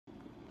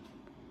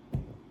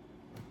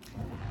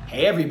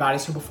Hey everybody,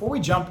 so before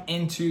we jump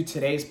into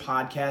today's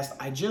podcast,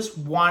 I just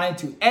wanted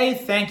to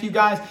thank you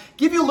guys,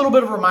 give you a little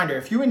bit of a reminder.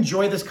 If you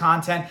enjoy this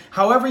content,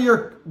 however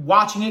you're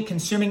watching it,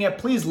 consuming it,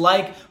 please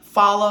like,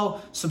 follow,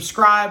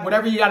 subscribe,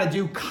 whatever you got to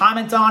do,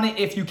 comment on it.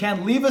 If you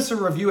can, leave us a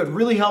review. It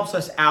really helps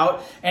us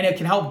out and it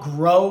can help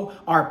grow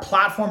our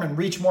platform and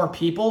reach more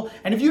people.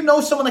 And if you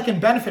know someone that can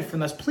benefit from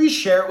this, please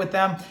share it with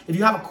them. If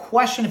you have a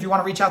question, if you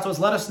want to reach out to us,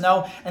 let us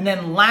know. And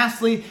then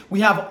lastly, we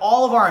have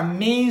all of our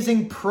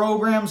amazing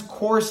programs,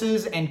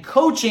 courses, and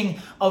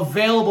coaching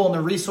available in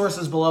the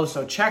resources below.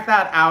 So check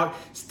that out.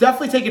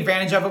 Definitely take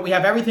advantage of it. We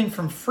have everything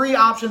from free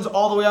options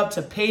all the way up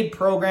to paid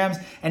programs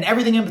and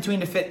everything in between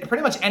to fit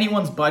pretty much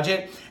anyone's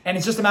budget. And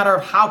it's just a matter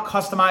of how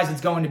customized it's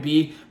going to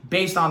be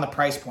based on the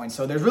price point.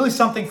 So there's really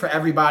something for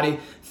everybody.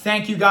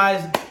 Thank you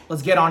guys.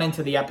 Let's get on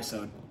into the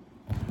episode.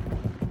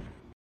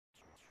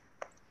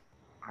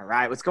 All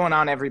right, what's going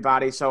on,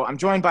 everybody? So I'm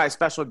joined by a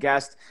special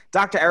guest,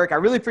 Dr. Eric. I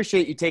really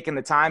appreciate you taking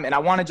the time, and I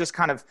want to just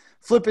kind of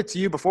flip it to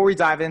you before we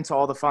dive into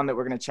all the fun that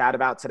we're going to chat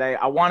about today.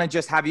 I want to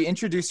just have you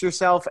introduce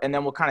yourself, and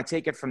then we'll kind of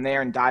take it from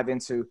there and dive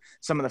into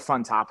some of the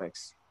fun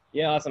topics.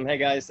 Yeah, awesome. Hey,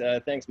 guys.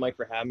 Thanks, Mike,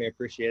 for having me. I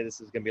appreciate it. This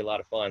is going to be a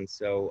lot of fun.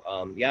 So,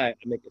 I'm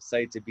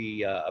excited to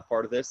be a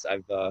part of this.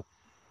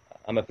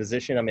 I'm a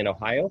physician. I'm in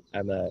Ohio.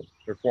 I'm a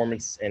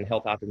performance and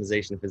health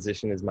optimization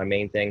physician is my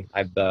main thing.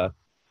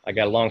 I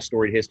got a long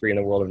storied history in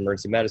the world of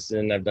emergency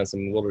medicine. I've done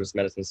some wilderness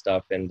medicine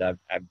stuff, and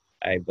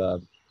I've got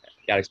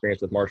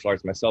experience with martial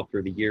arts myself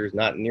through the years,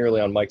 not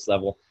nearly on Mike's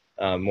level,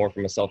 more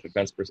from a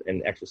self-defense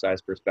and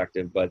exercise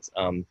perspective. But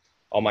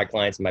all my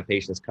clients and my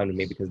patients come to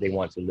me because they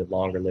want to live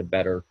longer, live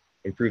better,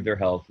 improve their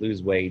health,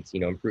 lose weight,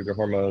 improve their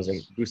hormones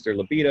and boost their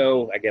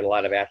libido. I get a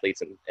lot of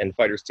athletes and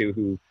fighters too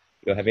who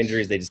have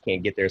injuries. They just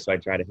can't get there. So I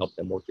try to help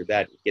them work through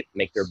that,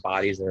 make their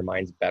bodies and their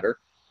minds better.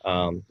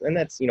 And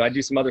that's, I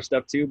do some other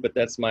stuff too, but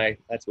that's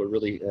what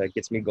really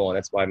gets me going.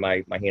 That's why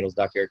my handle is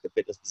Dr. Eric, the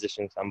fitness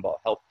physician. I'm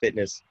about health,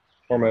 fitness,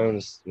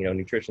 hormones,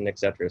 nutrition,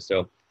 etc.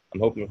 So I'm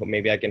hoping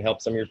maybe I can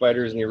help some of your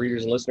fighters and your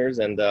readers and listeners,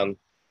 and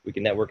we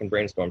can network and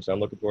brainstorm. So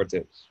I'm looking forward to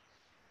it.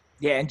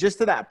 Yeah, and just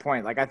to that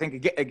point, I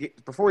think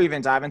before we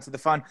even dive into the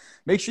fun,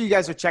 make sure you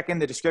guys are checking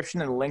the description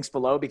and the links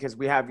below, because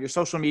we have your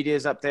social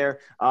medias up there,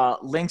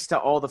 links to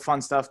all the fun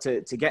stuff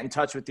to get in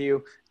touch with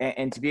you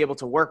and to be able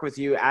to work with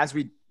you as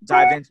we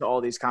dive into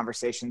all these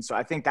conversations. So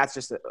I think that's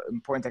just an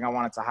important thing I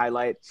wanted to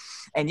highlight.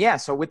 And yeah,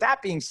 so with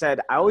that being said,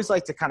 I always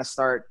like to kind of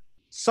start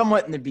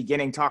somewhat in the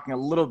beginning, talking a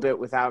little bit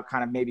without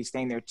kind of maybe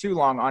staying there too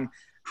long on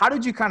how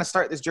did you kind of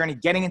start this journey,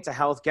 getting into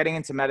health, getting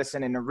into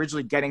medicine, and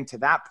originally getting to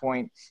that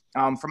point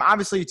from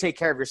obviously you take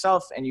care of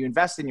yourself and you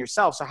invest in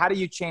yourself. So how do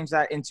you change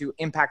that into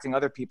impacting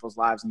other people's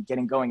lives and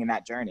getting going in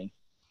that journey?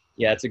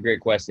 Yeah, it's a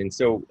great question.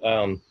 So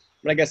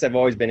I guess I've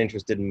always been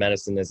interested in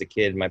medicine as a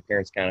kid. My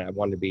parents I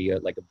wanted to be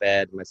like a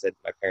vet. And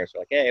my parents were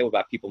like, hey, what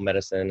about people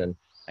medicine? And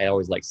I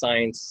always liked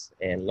science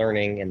and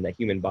learning and the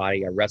human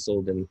body. I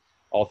wrestled and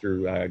all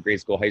through grade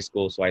school, high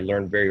school. So I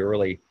learned very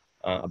early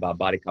about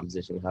body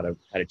composition, how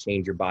to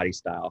change your body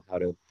style, how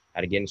to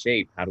get in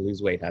shape, how to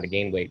lose weight, how to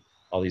gain weight,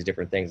 all these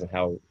different things, and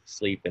how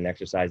sleep and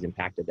exercise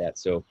impacted that.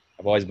 So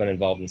I've always been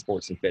involved in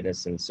sports and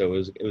fitness, and so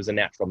it was a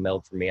natural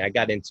meld for me. I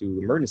got into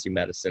emergency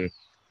medicine.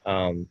 I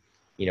don't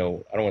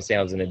want to say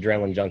I was an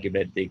adrenaline junkie,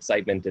 but the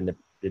excitement and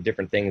the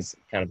different things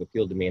kind of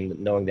appealed to me, and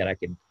knowing that I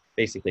could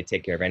basically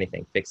take care of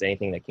anything, fix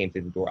anything that came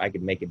through the door, I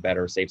could make it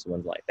better, save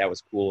someone's life. That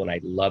was cool, and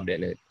I loved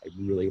it, and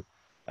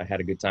I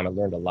had a good time. I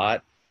learned a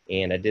lot.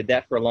 And I did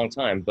that for a long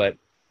time, but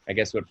I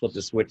guess what flipped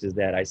the switch is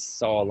that I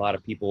saw a lot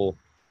of people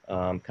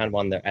kind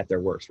of at their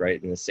worst,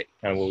 right? In the sick,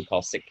 kind of what we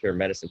call sick care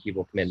medicine.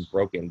 People come in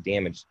broken,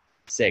 damaged,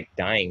 sick,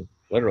 dying,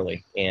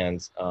 literally.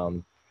 And,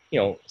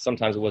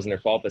 sometimes it wasn't their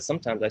fault, but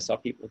sometimes I saw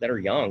people that are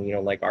young,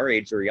 like our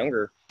age or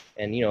younger,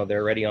 and,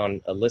 they're already on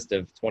a list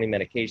of 20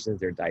 medications.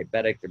 They're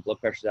diabetic, their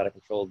blood pressure's out of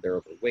control, they're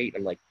overweight.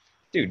 I'm like,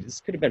 dude, this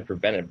could have been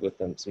prevented with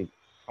some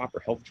proper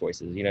health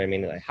choices. You know what I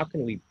mean? Like, how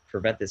can we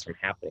prevent this from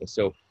happening?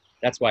 So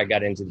that's why I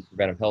got into the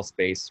preventive health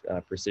space,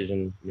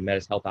 precision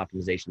medicine, health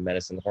optimization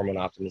medicine, hormone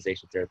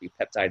optimization therapy,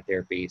 peptide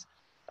therapies,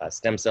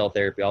 stem cell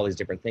therapy, all these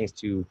different things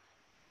to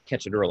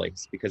catch it early.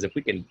 Because if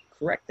we can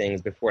correct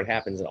things before it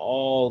happens, and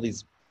all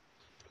these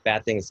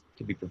bad things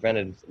could be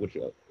prevented, which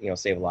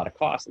save a lot of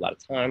cost, a lot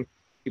of time.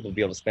 People will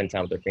be able to spend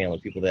time with their family.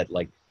 People that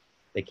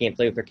they can't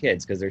play with their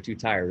kids because they're too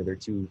tired, or they're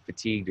too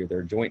fatigued, or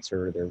their joints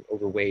hurt, or they're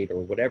overweight, or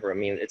whatever. I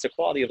mean, it's a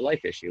quality of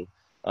life issue.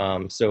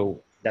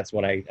 So that's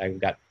when I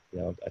got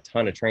a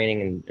ton of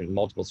training and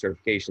multiple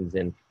certifications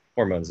in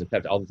hormones and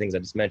peptides, all the things I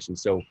just mentioned.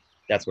 So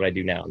that's what I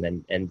do now.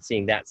 And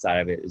seeing that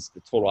side of it is the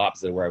total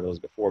opposite of where I was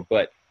before.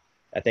 But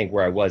I think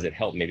where I was, it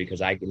helped me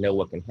because I know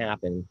what can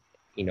happen,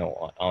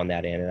 on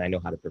that end, and I know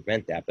how to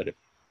prevent that. But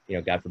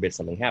if, God forbid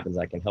something happens,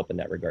 I can help in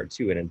that regard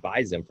too and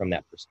advise them from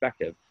that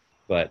perspective.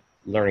 But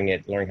learning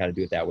how to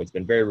do it that way, it's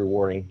been very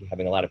rewarding,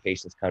 having a lot of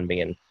patients come to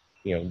me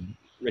and,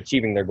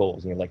 achieving their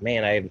goals. And you're like,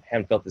 man, I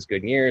haven't felt this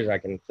good in years. I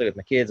can play with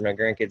my kids and my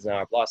grandkids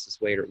now. I've lost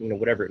this weight, or,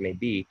 whatever it may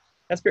be.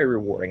 That's very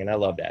rewarding. And I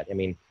love that. I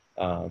mean,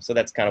 so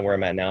that's kind of where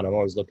I'm at now. And I'm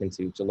always looking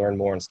to learn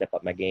more and step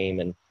up my game.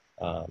 And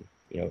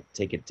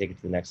take it to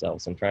the next level.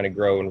 So I'm trying to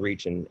grow and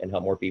reach and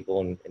help more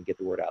people and get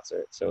the word out.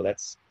 So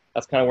that's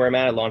kind of where I'm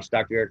at. I launched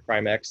Dr. Eric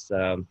Prime X.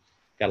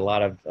 Got a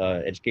lot of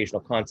educational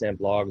content,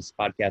 blogs,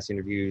 podcast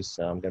interviews,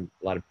 got a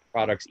lot of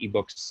products,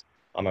 ebooks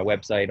on my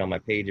website, on my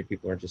page if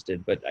people are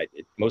interested. But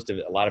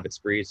a lot of it's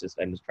free. It's just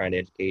I'm just trying to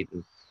educate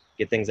and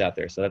get things out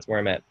there. So that's where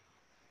I'm at.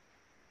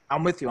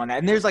 I'm with you on that.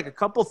 And there's like a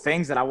couple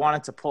things that I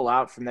wanted to pull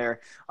out from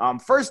there.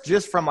 First,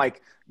 just from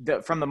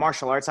from the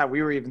martial arts side,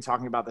 we were even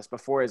talking about this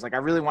before, is like, I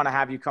really want to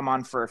have you come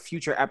on for a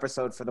future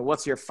episode for the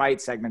What's Your Fight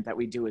segment that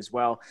we do as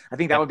well. I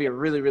think that would be a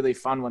really, really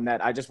fun one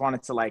that I just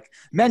wanted to like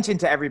mention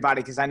to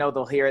everybody, because I know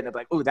they'll hear it and they'll be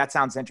like, oh, that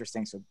sounds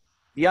interesting. So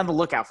be on the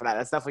lookout for that.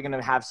 That's definitely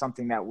going to have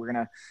something that we're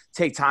going to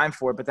take time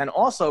for. But then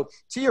also,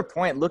 to your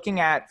point, looking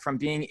at from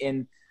being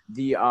in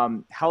the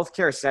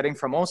healthcare setting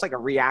from almost like a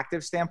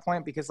reactive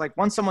standpoint, because like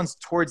once someone's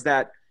towards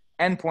that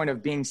endpoint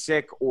of being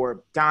sick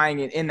or dying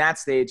in that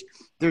stage,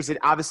 there's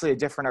obviously a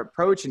different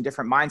approach and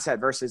different mindset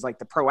versus like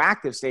the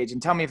proactive stage. And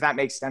tell me if that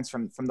makes sense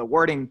from the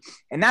wording.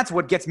 And that's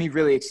what gets me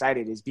really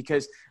excited, is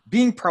because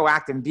being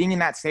proactive, being in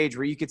that stage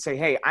where you could say,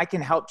 hey, I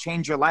can help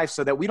change your life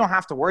so that we don't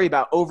have to worry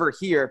about over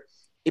here,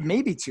 it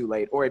may be too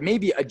late, or it may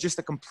be just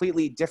a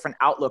completely different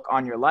outlook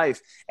on your life.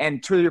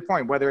 And to your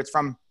point, whether it's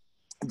from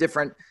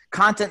different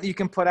content that you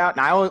can put out,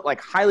 and I always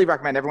like highly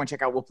recommend everyone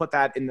check out, we'll put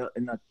that in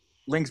the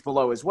links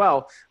below as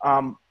well.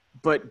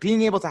 But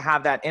being able to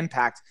have that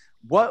impact,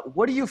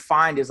 what do you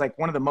find is like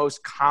one of the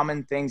most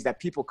common things that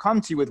people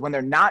come to you with when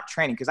they're not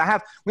training? Because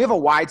we have a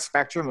wide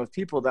spectrum of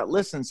people that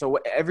listen. So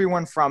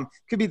everyone from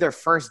could be their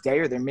first day,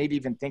 or they're maybe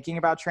even thinking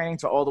about training,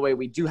 to all the way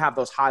we do have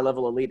those high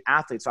level elite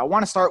athletes. So I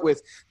want to start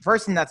with the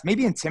person that's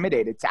maybe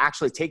intimidated to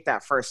actually take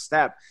that first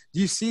step.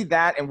 Do you see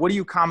that? And what do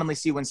you commonly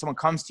see when someone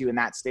comes to you in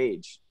that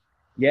stage?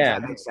 Yeah.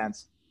 Does that make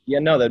sense? Yeah,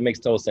 no, that makes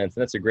total sense.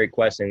 And that's a great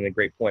question and a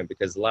great point,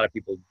 because a lot of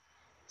people,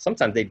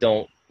 sometimes they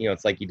don't,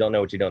 it's like you don't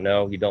know what you don't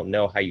know. You don't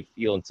know how you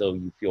feel until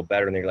you feel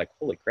better. And they're like,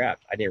 holy crap,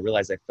 I didn't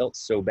realize I felt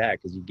so bad,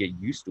 because you get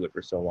used to it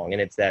for so long.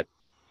 And it's that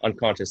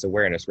unconscious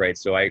awareness, right?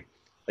 So like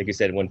you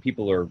said, when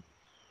people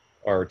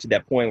are to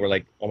that point where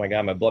like, oh my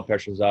God, my blood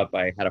pressure's up,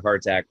 I had a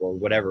heart attack or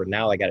whatever,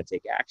 now I got to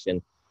take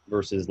action,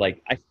 versus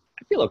like, I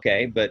feel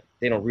okay, but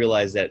they don't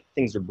realize that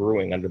things are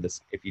brewing under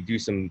this. If you do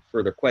some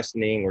further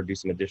questioning or do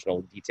some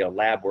additional detailed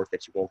lab work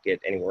that you won't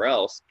get anywhere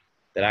else,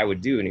 that I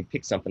would do, and you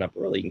pick something up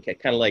early, you can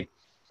kind of like,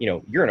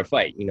 you're in a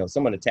fight,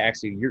 someone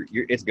attacks you,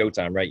 it's go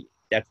time, right?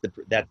 That's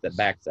the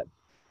backside.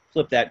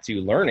 Flip that to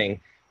learning,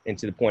 and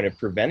to the point of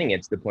preventing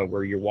it, to the point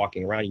where you're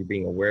walking around, you're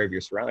being aware of your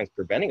surroundings,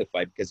 preventing a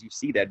fight, because you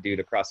see that dude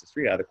across the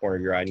street out of the corner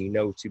of your eye, and you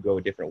know to go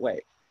a different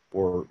way.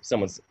 Or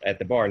someone's at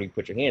the bar and you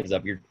put your hands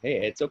up,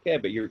 hey, it's okay,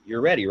 but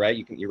you're ready,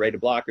 right? You're ready to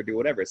block or do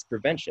whatever. It's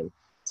prevention.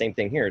 Same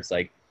thing here. It's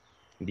like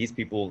these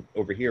people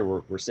over here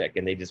were sick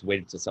and they just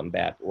waited till something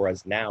bad.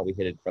 Whereas now we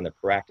hit it from the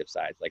proactive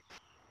side. Like,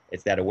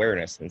 it's that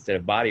awareness. Instead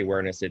of body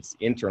awareness, it's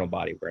internal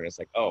body awareness.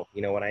 Like, oh,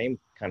 you know what? I am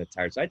kind of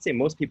tired. So I'd say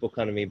most people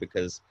come to me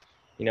because,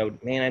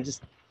 man, I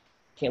just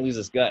can't lose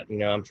this gut.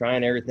 I'm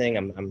trying everything.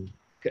 I'm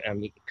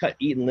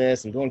eating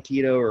this, I'm going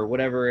keto or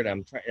whatever, and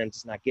I'm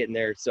just not getting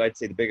there. So I'd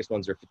say the biggest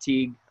ones are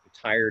fatigue. I'm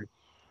tired.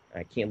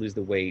 I can't lose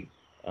the weight,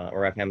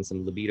 or I'm having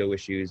some libido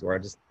issues, or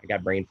I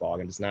got brain fog.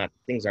 I'm just not,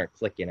 things aren't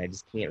clicking. I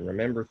just can't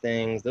remember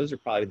things. Those are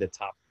probably the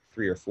top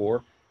 3 or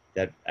 4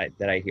 that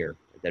I hear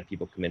that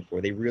people come in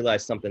for. They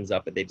realize something's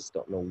up, but they just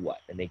don't know what,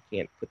 and they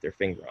can't put their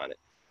finger on it.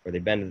 Or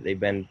they've been,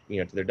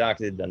 to their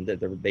doctor, they've done the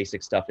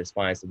basic stuff is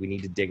fine. So we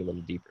need to dig a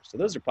little deeper. So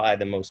those are probably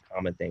the most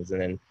common things.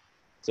 And then,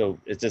 so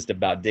it's just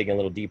about digging a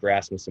little deeper,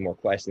 asking some more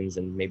questions,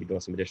 and maybe doing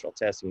some additional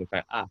testing and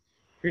find,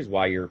 here's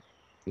why you're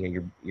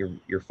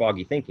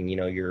foggy thinking.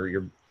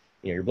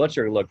 Your blood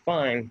sugar looked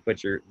fine, but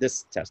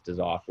this test is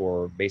off,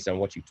 or based on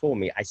what you told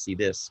me, I see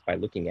this by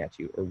looking at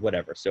you, or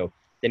whatever. So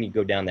then you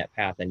go down that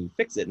path and you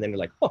fix it, and then you're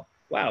like, oh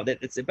wow,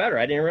 that's better.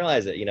 I didn't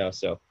realize it.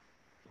 So.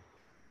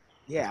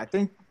 Yeah, I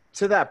think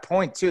to that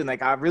point too, and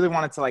like I really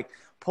wanted to like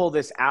pull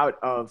this out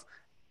of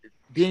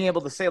being able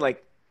to say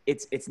like,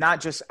 it's not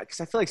just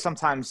because I feel like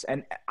sometimes,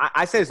 and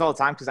I say this all the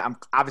time because I'm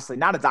obviously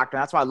not a doctor.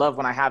 And that's why I love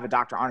when I have a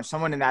doctor on, or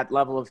someone in that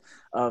level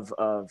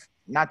of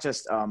not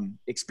just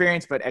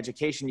experience, but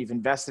education. You've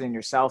invested in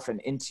yourself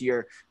and into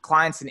your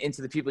clients and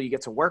into the people you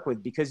get to work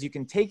with, because you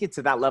can take it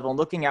to that level and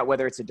looking at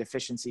whether it's a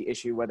deficiency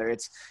issue, whether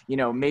it's,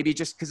 maybe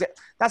just because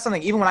that's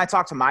something, even when I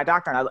talk to my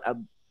doctor,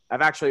 and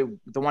I've actually,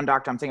 the one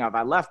doctor I'm thinking of,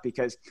 I left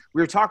because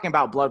we were talking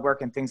about blood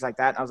work and things like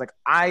that. And I was like,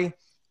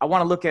 I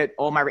want to look at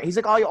all my, he's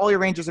like, all your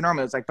ranges are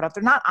normal. It's like, but if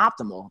they're not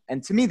optimal,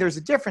 and to me, there's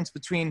a difference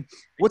between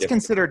what's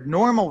considered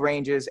normal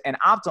ranges and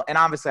optimal. And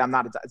obviously I'm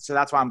not, so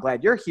that's why I'm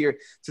glad you're here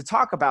to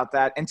talk about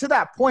that. And to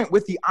that point,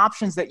 with the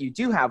options that you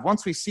do have,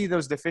 once we see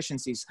those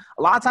deficiencies,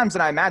 a lot of times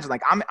that I imagine,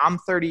 like I'm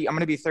 30, I'm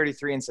going to be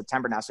 33 in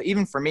September now. So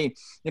even for me,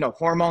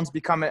 hormones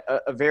become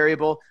a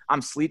variable.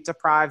 I'm sleep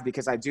deprived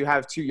because I do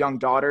have 2 young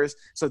daughters.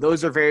 So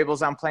those are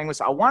variables I'm playing with.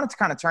 So I wanted to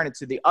kind of turn it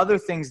to the other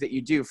things that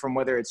you do, from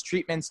whether it's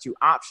treatments to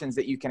options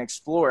that you can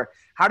explore.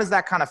 How does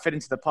that kind of fit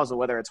into the puzzle,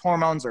 whether it's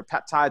hormones or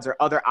peptides or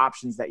other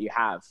options that you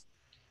have?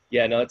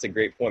 Yeah, no, that's a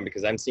great point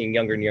because I'm seeing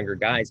younger and younger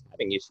guys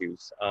having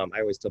issues. I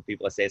always tell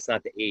people, I say it's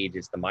not the age,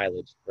 it's the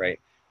mileage, right?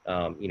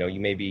 You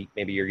maybe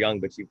you're young,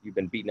 but you've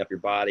been beating up your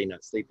body,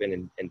 not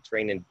sleeping and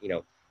training,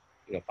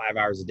 5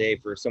 hours a day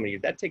for so many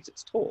years. That takes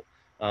its toll.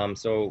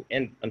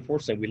 And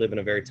unfortunately, we live in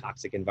a very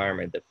toxic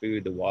environment. The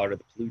food, the water,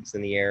 the pollutants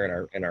in the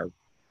air, and our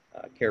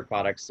care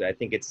products. I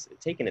think it's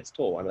taken its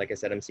toll. And like I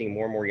said, I'm seeing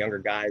more and more younger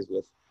guys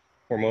with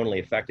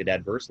hormonally affected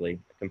adversely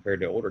compared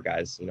to older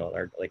guys.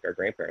 Like our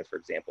grandparents, for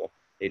example.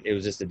 It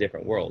was just a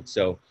different world.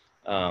 So,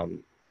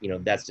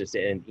 that's just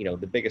it. And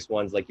the biggest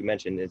ones, like you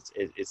mentioned,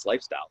 it's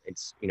lifestyle.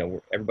 It's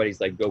everybody's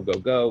like go go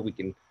go. We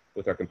can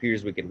with our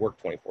computers, we can work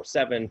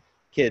 24/7.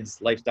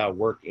 Kids, lifestyle,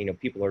 work.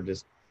 People are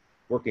just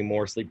working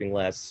more, sleeping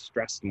less,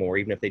 stressed more.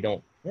 Even if they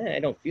don't, I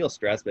don't feel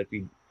stressed. But if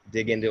you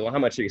dig into, well, how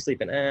much are you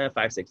sleeping?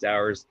 5-6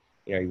 hours.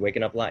 You're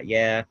waking up a lot.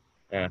 Yeah.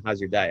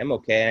 How's your diet? I'm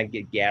okay. I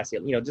get gassy.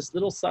 Just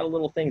little subtle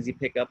little things you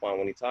pick up on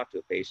when you talk to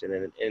a patient,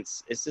 and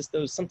it's just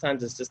those.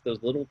 Sometimes it's just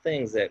those little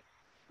things that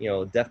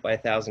death by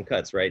 1,000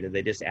 cuts, right? And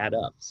they just add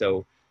up.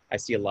 So I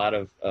see a lot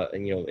of,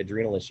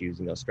 adrenal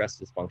issues, stress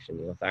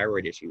dysfunction,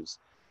 thyroid issues.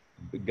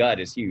 The gut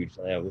is huge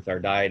with our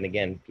diet. And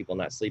again, people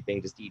not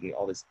sleeping, just eating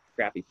all this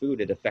crappy food,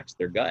 it affects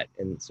their gut.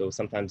 And so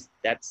sometimes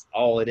that's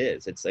all it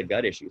is. It's a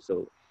gut issue.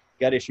 So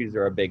gut issues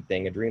are a big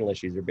thing. Adrenal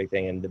issues are a big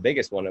thing. And the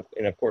biggest one,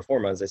 and of course,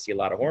 hormones, I see a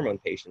lot of hormone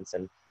patients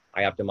and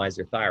I optimize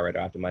their thyroid,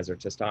 I optimize their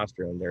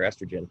testosterone, their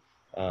estrogen,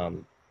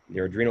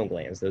 their adrenal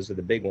glands. Those are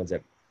the big ones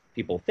that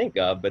people think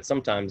of, but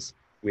sometimes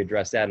we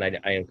address that and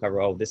I uncover,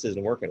 oh, this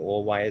isn't working.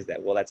 Well, why is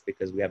that? Well, that's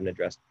because we haven't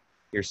addressed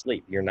your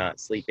sleep. You're not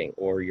sleeping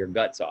or your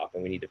gut's off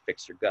and we need to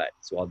fix your gut.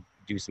 So I'll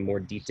do some more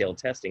detailed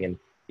testing. And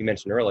you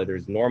mentioned earlier,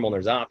 there's normal and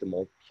there's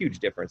optimal, huge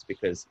difference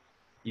because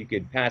you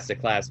could pass a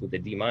class with a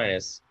D-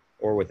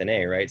 or with an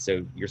A, right?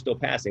 So you're still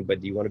passing, but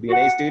do you want to be an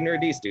A student or a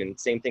D student?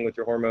 Same thing with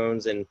your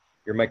hormones and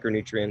your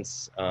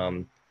micronutrients,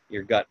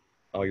 your gut,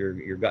 all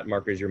your gut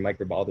markers, your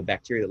microbiome, the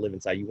bacteria that live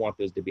inside, you want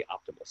those to be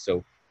optimal.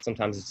 So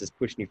sometimes it's just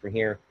pushing you from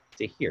here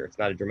to here. It's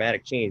not a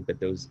dramatic change, but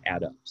those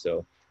add up.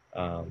 So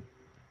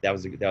that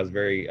was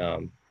very,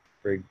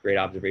 very great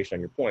observation on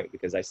your point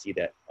because I see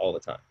that all the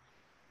time.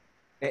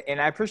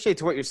 And I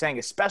appreciate what you're saying,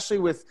 especially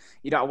with,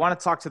 I want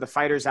to talk to the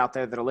fighters out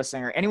there that are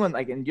listening or anyone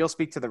and you'll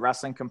speak to the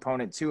wrestling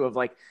component too of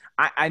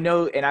I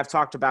know, and I've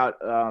talked about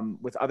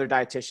with other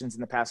dietitians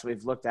in the past,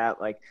 we've looked at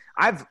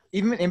I've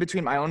even in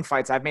between my own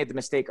fights, I've made the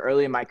mistake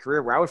early in my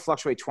career where I would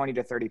fluctuate 20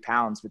 to 30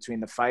 pounds between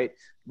the fight,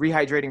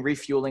 rehydrating,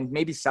 refueling,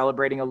 maybe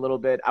celebrating a little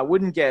bit. I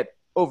wouldn't get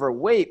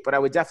overweight, but I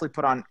would definitely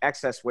put on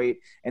excess weight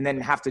and then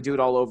have to do it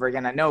all over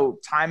again. I know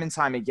time and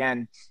time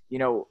again,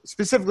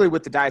 specifically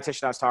with the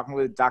dietitian I was talking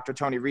with, Dr.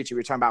 Tony Ricci, we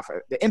were talking about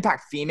the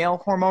impact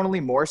female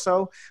hormonally more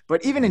so,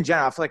 but even in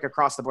general, I feel like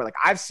across the board,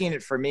 I've seen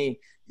it for me,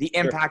 the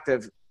impact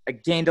of I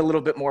gained a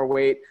little bit more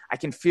weight. I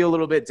can feel a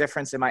little bit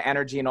difference in my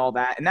energy and all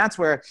that. And that's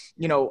where,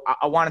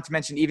 I wanted to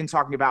mention even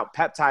talking about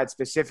peptides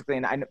specifically.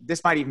 And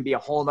this might even be a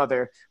whole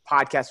nother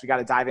podcast we got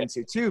to dive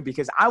into too,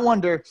 because I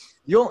wonder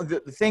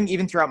the thing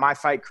even throughout my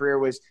fight career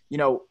was,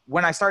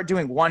 when I start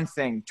doing one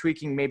thing,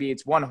 tweaking, maybe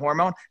it's one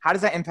hormone, how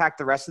does that impact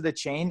the rest of the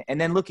chain? And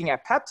then looking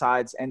at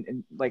peptides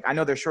and I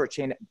know they're short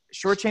chain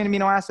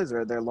amino acids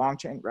or they're long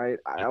chain, right?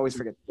 I always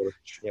forget.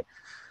 Yep.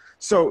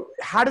 So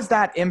how does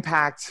that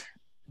impact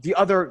the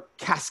other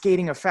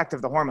cascading effect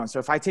of the hormone? So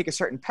if I take a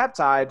certain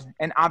peptide,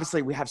 and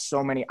obviously we have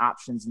so many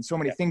options and so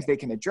many things they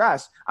can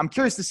address, I'm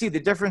curious to see the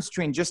difference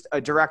between just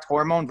a direct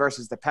hormone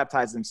versus the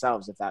peptides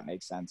themselves, if that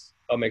makes sense.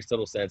 Oh, it makes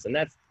total sense. And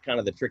that's kind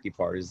of the tricky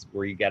part is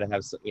where you got to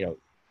have,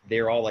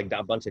 they're all like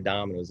a bunch of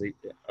dominoes.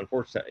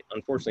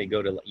 Unfortunately,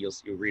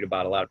 you'll read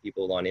about a lot of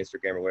people on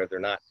Instagram or whatever. They're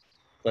not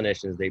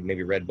clinicians. They've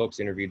maybe read books,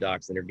 interviewed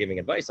docs, and they're giving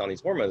advice on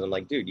these hormones. I'm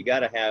like, dude, you got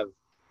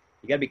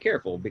to be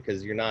careful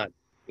because you're not,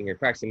 when you're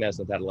practicing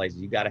medicine without a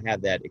license, you got to have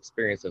that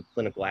experience of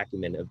clinical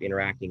acumen of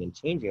interacting and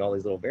changing all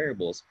these little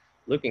variables,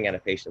 looking at a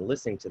patient,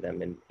 listening to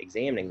them and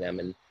examining them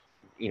and,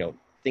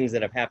 things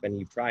that have happened,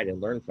 you've tried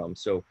and learned from.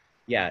 So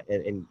yeah.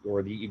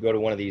 You go to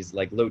one of these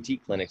like low T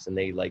clinics and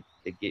they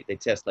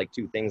test like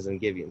two things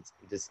and give you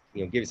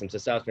some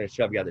testosterone and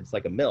shove you out. It's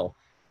like a mill.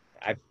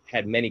 I've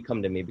had many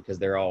come to me because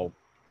they're all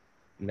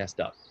messed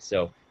up.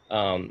 So,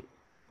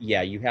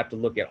 you have to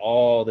look at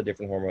all the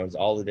different hormones,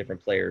 all the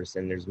different players,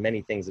 and there's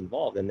many things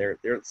involved, and they're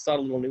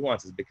subtle little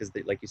nuances because,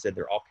 like you said,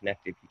 they're all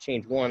connected. If you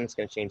change one, it's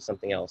going to change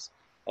something else.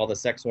 All the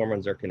sex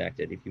hormones are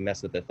connected. If you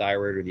mess with the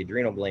thyroid or the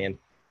adrenal gland,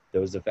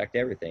 those affect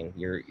everything.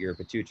 Your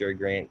pituitary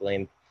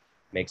gland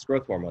makes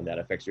growth hormone that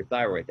affects your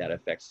thyroid, that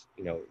affects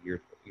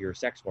your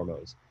sex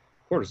hormones.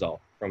 Cortisol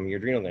from your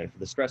adrenal gland for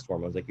the stress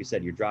hormones, like you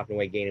said, you're dropping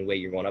weight, gaining weight,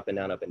 you're going up and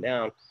down, up and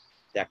down.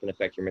 That can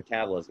affect your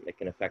metabolism. It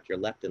can affect your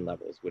leptin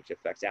levels, which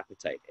affects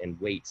appetite and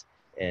weight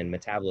and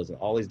metabolism,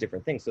 all these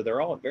different things. So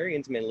they're all very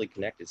intimately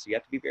connected. So you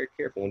have to be very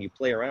careful when you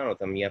play around with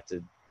them. You have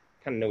to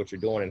kind of know what you're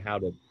doing and how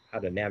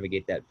to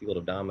navigate that field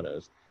of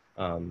dominoes.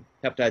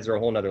 Peptides are a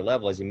whole nother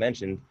level, as you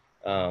mentioned.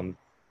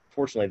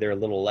 Fortunately, they're a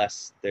little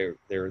less. They're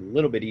a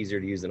little bit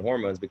easier to use than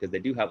hormones because they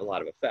do have a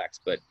lot of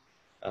effects, but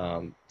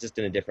just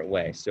in a different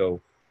way.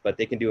 So, but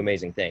they can do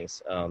amazing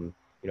things.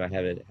 I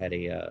had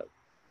a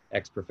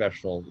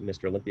ex-professional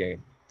Mr. Olympia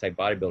type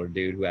bodybuilder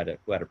dude who had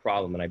a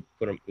problem, and I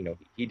put him,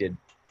 he did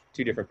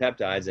 2 different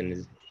peptides,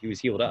 and he was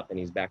healed up, and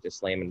he's back to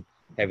slamming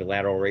heavy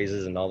lateral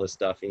raises and all this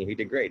stuff, and he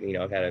did great. And,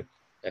 I've had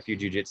a few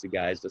jiu-jitsu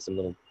guys with some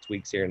little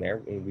tweaks here and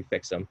there, and we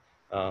fix them.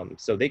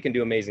 So they can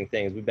do amazing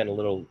things.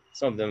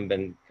 Some of them have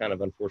been kind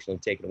of unfortunately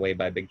taken away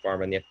by Big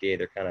Pharma and the FDA.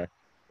 They're kind of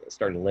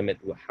starting to limit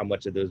how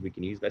much of those we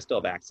can use, but I still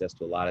have access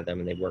to a lot of them,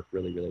 and they work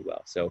really, really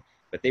well. So,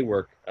 but they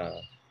work,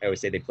 I always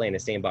say they play in the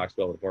same box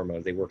well with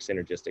hormones. They work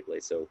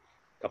synergistically. So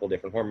a couple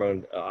different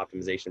hormone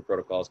optimization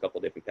protocols, a couple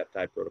different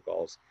peptide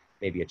protocols,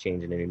 maybe a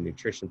change in a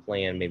nutrition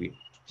plan, maybe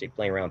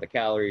playing around with the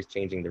calories,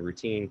 changing the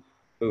routine,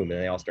 boom, and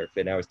they all start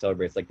fitting. I always tell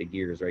everybody it's like the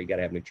gears, right? You got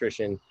to have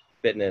nutrition,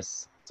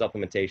 fitness,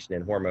 supplementation,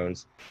 and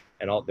hormones,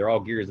 and they're all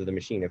gears of the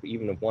machine.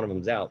 Even if one of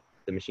them's out,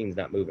 the machine's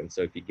not moving.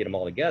 So if you get them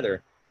all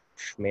together,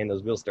 man,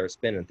 those wheels start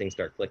spinning and things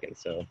start clicking.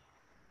 So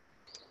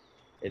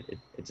it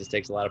just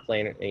takes a lot of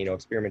playing,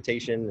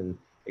 experimentation and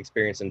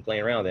experience and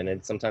playing around.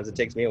 And sometimes it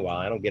takes me a while.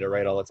 I don't get it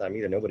right all the time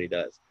either. Nobody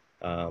does.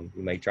 You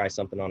might try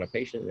something on a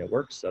patient and it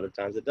works. Other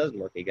times it doesn't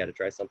work. You got to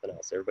try something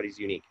else. Everybody's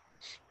unique.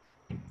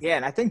 Yeah.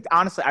 And I think,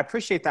 honestly, I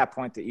appreciate that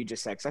point that you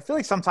just said, because I feel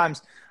like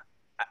sometimes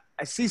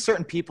I see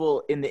certain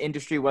people in the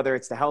industry, whether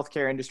it's the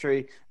healthcare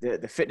industry,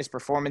 the fitness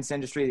performance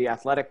industry, the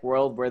athletic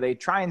world, where they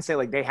try and say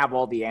like they have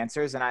all the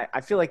answers. And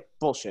I feel like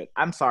bullshit.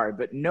 I'm sorry,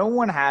 but no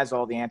one has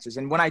all the answers.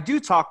 And when I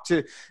do talk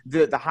to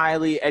the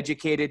highly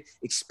educated,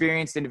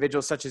 experienced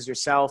individuals such as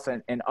yourself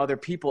and other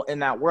people in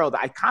that world,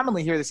 I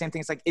commonly hear the same thing.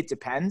 It's like, it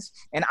depends.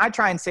 And I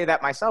try and say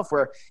that myself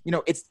where,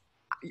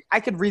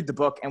 I could read the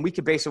book and we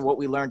could base it on what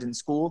we learned in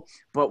school,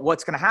 but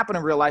what's going to happen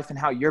in real life and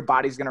how your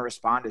body's going to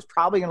respond is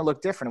probably going to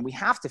look different. And we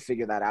have to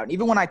figure that out. And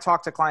even when I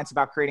talk to clients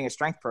about creating a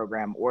strength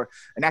program or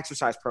an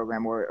exercise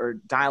program or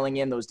dialing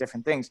in those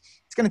different things,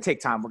 it's going to take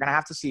time. We're going to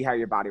have to see how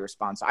your body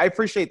responds. So I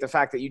appreciate the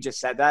fact that you just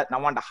said that. And I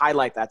wanted to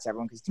highlight that to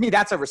everyone, because to me,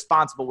 that's a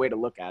responsible way to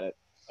look at it.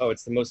 Oh,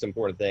 it's the most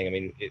important thing. I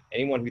mean,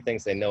 anyone who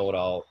thinks they know it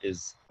all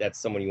that's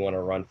someone you want to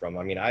run from.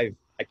 I mean, I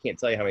can't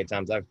tell you how many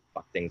times I've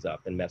fucked things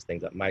up and messed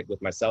things up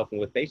with myself and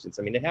with patients.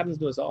 I mean, it happens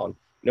to us all.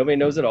 Nobody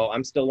knows it all.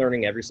 I'm still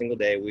learning every single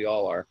day. We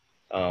all are.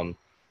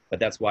 But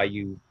that's why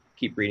you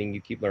keep reading,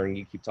 you keep learning,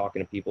 you keep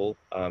talking to people,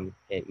 and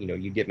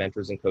you get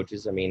mentors and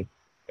coaches. I mean,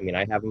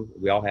 I have them.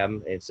 We all have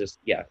them. It's just,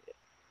 and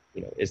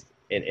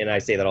I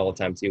say that all the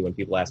time too when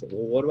people ask me,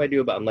 well, what do I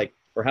do about? I'm like,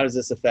 or how does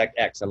this affect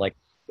X? I'm like,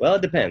 well,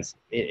 it depends.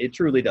 It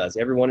truly does.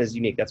 Everyone is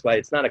unique. That's why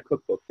it's not a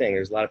cookbook thing.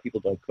 There's a lot of people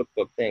doing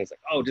cookbook things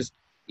like, oh, just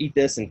eat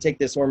this and take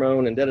this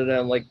hormone and da-da-da.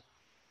 I'm like,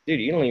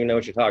 dude, you don't even know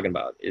what you're talking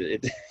about. You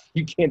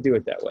can't do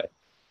it that way.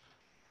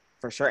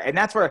 For sure. And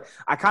that's where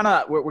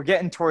we're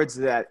getting towards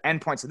that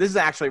end point. So this is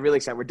actually really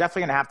exciting. We're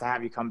definitely going to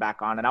have you come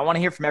back on. And I want to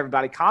hear from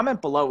everybody. Comment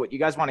below what you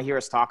guys want to hear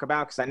us talk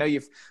about, because I know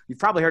you've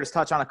probably heard us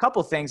touch on a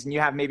couple of things and you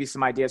have maybe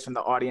some ideas from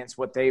the audience,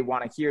 what they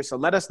want to hear. So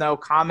let us know,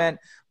 comment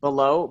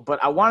below.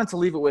 But I wanted to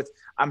leave it with,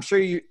 I'm sure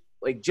you,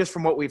 like, just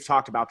from what we've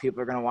talked about,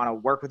 people are going to want to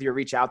work with you or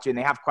reach out to you, and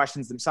they have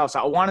questions themselves. So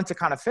I wanted to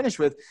kind of finish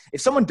with,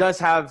 if someone does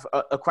have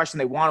a question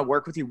they want to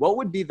work with you, what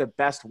would be the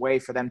best way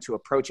for them to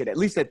approach it, at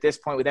least at this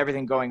point with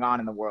everything going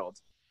on in the world?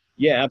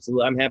 Yeah,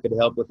 absolutely. I'm happy to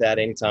help with that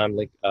anytime.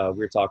 Like we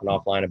were talking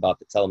offline about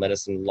the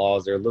telemedicine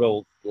laws. They're a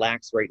little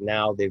lax right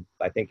now.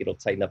 I think it'll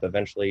tighten up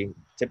eventually.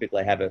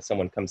 Typically, I have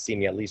someone come see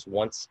me at least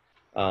once.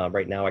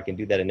 Right now, I can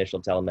do that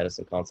initial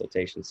telemedicine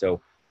consultation.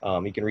 So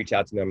you can reach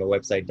out to me on my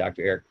website,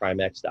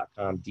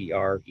 drericprimex.com,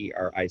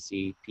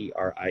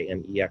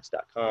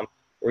 DRERICPRIMEX.com,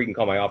 or you can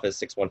call my office,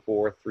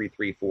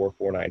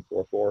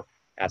 614-334-4944.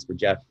 Ask for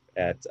Jeff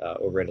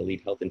over at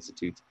Elite Health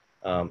Institute.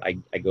 I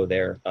go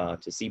there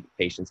to see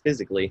patients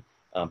physically,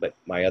 but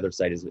my other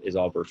site is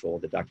all virtual,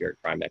 the Dr. Eric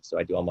Primex. So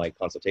I do all my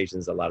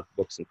consultations, a lot of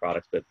books and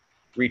products, but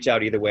reach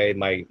out either way.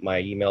 My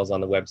email's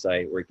on the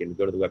website, or you can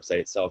go to the website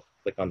itself,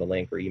 click on the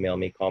link, or email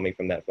me, call me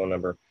from that phone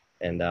number.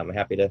 And I'm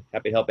happy to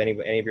help any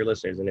of your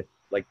listeners. And if,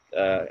 like,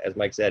 as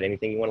Mike said,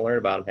 anything you want to learn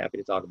about, I'm happy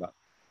to talk about.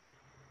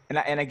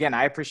 And again,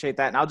 I appreciate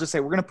that. And I'll just say,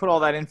 we're going to put all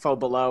that info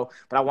below,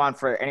 but I want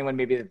for anyone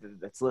maybe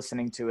that's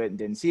listening to it and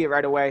didn't see it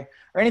right away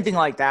or anything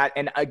like that.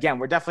 And again,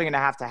 we're definitely going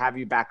to have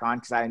you back on,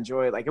 because I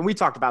enjoy, like, and we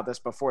talked about this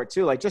before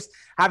too, like just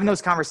having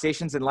those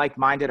conversations and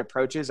like-minded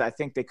approaches. I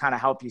think they kind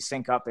of help you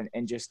sync up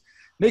and just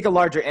make a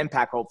larger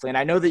impact, hopefully. And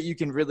I know that you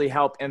can really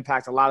help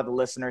impact a lot of the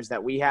listeners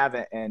that we have.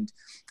 And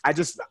I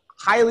just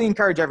highly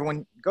encourage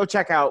everyone, go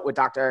check out what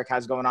Dr. Eric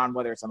has going on,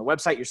 whether it's on the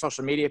website, your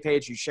social media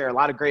page. You share a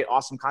lot of great,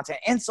 awesome content,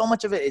 and so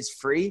much of it is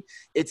free.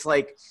 It's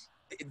like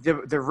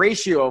the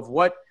ratio of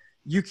what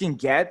you can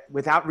get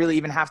without really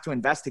even have to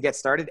invest to get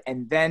started.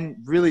 And then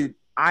really,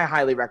 I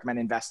highly recommend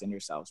invest in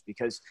yourselves,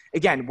 because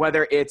again,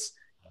 whether it's,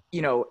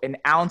 an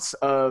ounce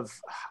of,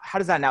 how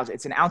does that now?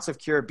 It's an ounce of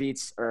cure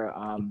beats or,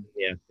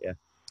 yeah.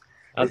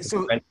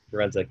 So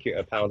runs a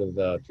pound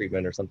of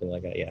treatment or something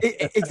like that. Yeah,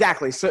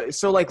 exactly.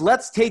 So like,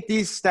 let's take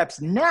these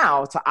steps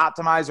now to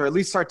optimize, or at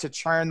least start to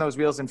churn those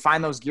wheels and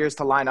find those gears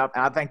to line up.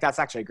 And I think that's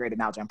actually a great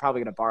analogy. I'm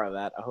probably going to borrow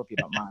that. I hope you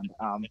don't mind.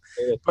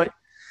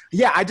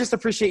 Yeah, I just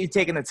appreciate you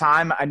taking the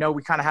time. I know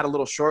we kind of had a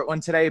little short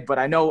one today, but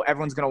I know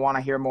everyone's going to want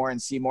to hear more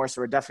and see more.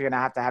 So we're definitely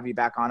going to have you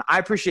back on. I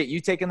appreciate you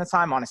taking the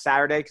time on a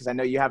Saturday because I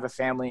know you have a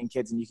family and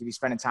kids and you could be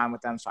spending time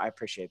with them. So I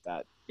appreciate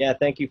that. Yeah,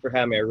 thank you for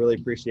having me. I really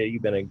appreciate it.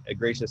 You've been a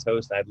gracious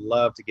host. I'd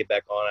love to get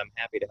back on. I'm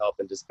happy to help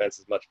and dispense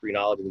as much free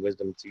knowledge and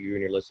wisdom to you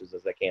and your listeners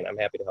as I can. I'm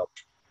happy to help.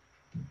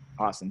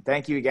 Awesome.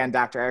 Thank you again,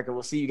 Dr. Erica.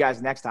 We'll see you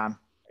guys next time.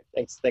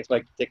 Thanks,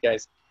 Mike. Take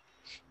guys.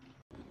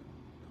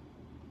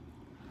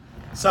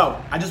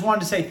 So I just wanted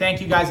to say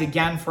thank you guys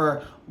again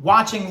for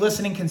watching,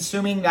 listening,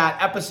 consuming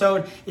that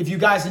episode. If you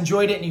guys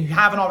enjoyed it and you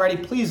haven't already,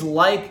 please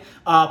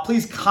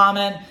please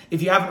comment.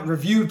 If you haven't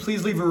reviewed,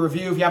 please leave a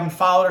review. If you haven't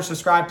followed or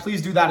subscribed,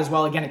 please do that as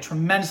well. Again, it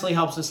tremendously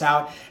helps us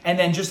out. And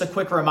then just a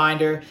quick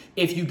reminder,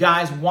 if you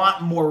guys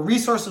want more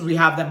resources, we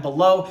have them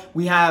below.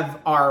 We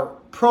have our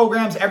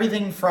programs,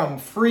 everything from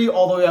free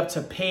all the way up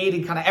to paid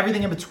and kind of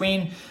everything in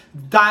between.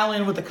 Dial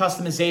in with the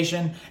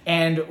customization,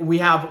 and we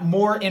have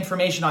more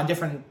information on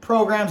different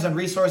programs and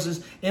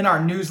resources in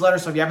our newsletter.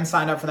 So if you haven't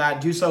signed up for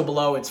that, do so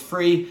below. It's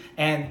free.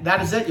 And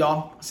that is it,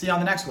 y'all. See you on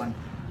the next one.